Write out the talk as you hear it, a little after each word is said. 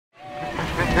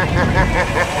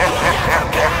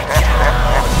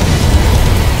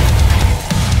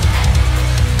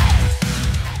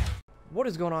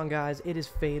is going on, guys? It is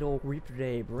Fatal Reaper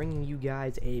today, bringing you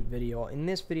guys a video. In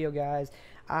this video, guys,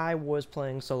 I was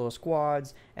playing solo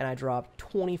squads and I dropped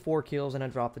 24 kills and I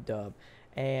dropped the dub,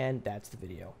 and that's the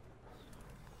video.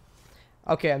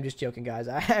 Okay, I'm just joking, guys.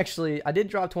 I did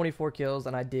drop 24 kills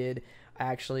and I did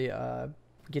actually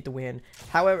get the win.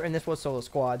 However, and this was solo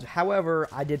squads. However,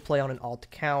 I did play on an alt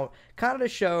account, kind of to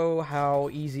show how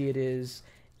easy it is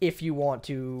if you want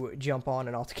to jump on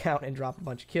an alt account and drop a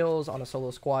bunch of kills on a solo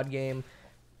squad game.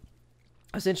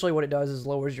 Essentially what it does is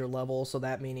lowers your level, so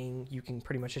that meaning you can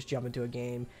pretty much just jump into a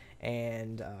game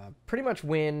and pretty much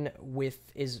win with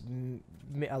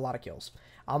a lot of kills.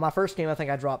 On my first game, I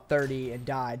think I dropped 30 and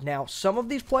died. Now, some of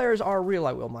these players are real,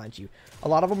 I will mind you. A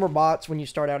lot of them are bots when you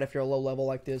start out if you're a low level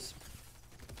like this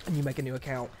and you make a new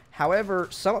account. However,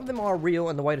 some of them are real,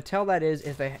 and the way to tell that is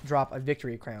if they drop a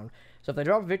victory crown. So if they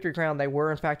drop a victory crown, they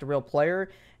were in fact a real player,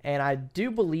 and I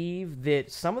do believe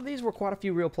that some of these were quite a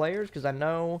few real players, because I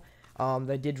know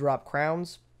they did drop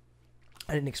crowns.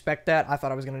 I didn't expect that. I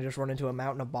thought I was going to just run into a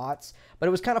mountain of bots, but it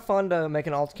was kind of fun to make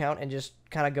an alt account and just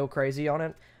kind of go crazy on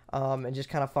it, and just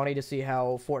kind of funny to see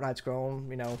how Fortnite's grown.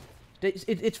 You know,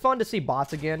 it's fun to see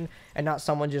bots again and not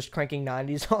someone just cranking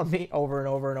 90s on me over and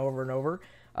over and over and over.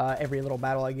 Every little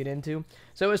battle I get into.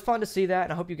 So it was fun to see that,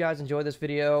 and I hope you guys enjoy this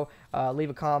video.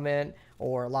 Leave a comment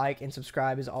or like and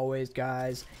subscribe as always,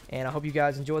 guys, and I hope you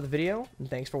guys enjoy the video, and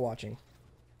thanks for watching.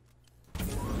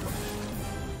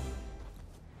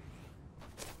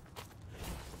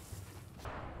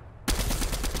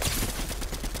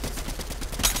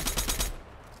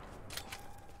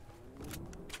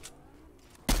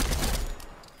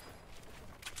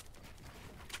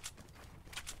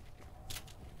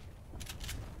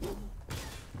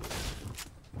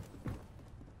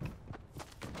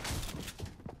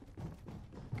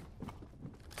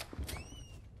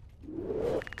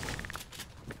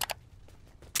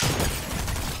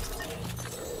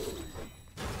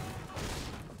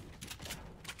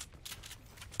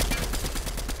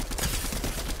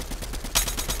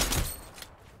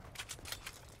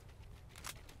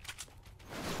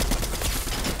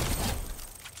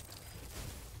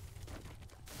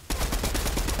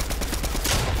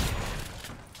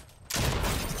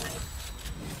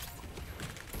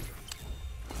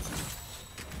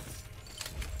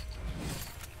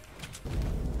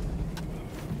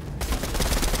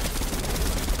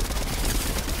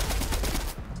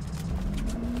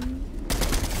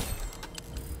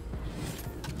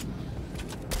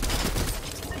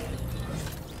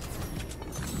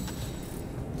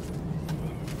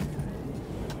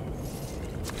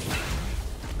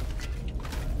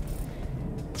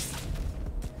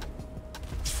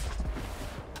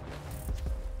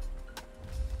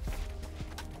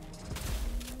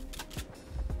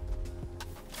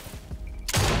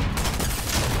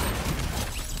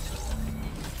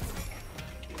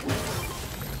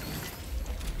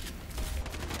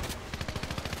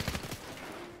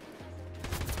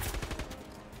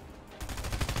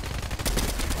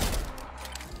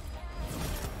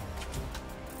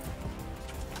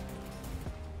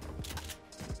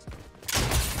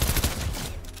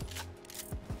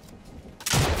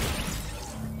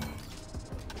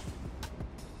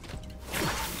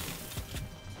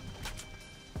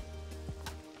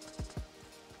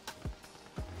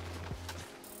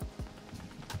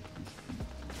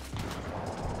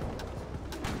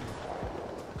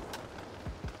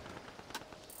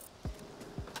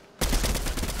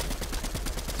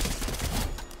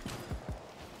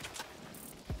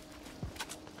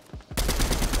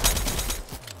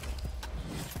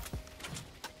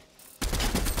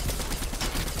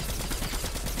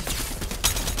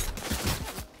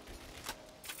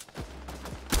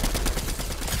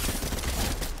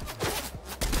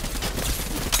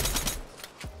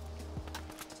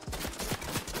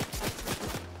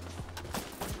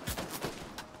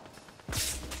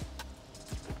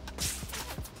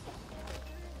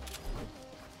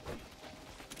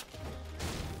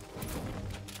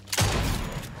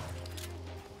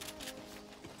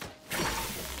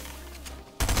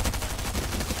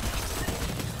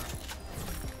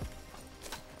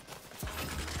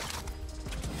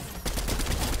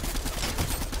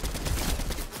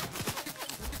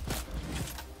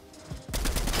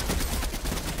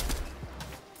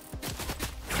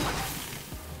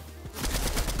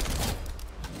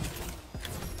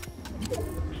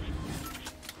 You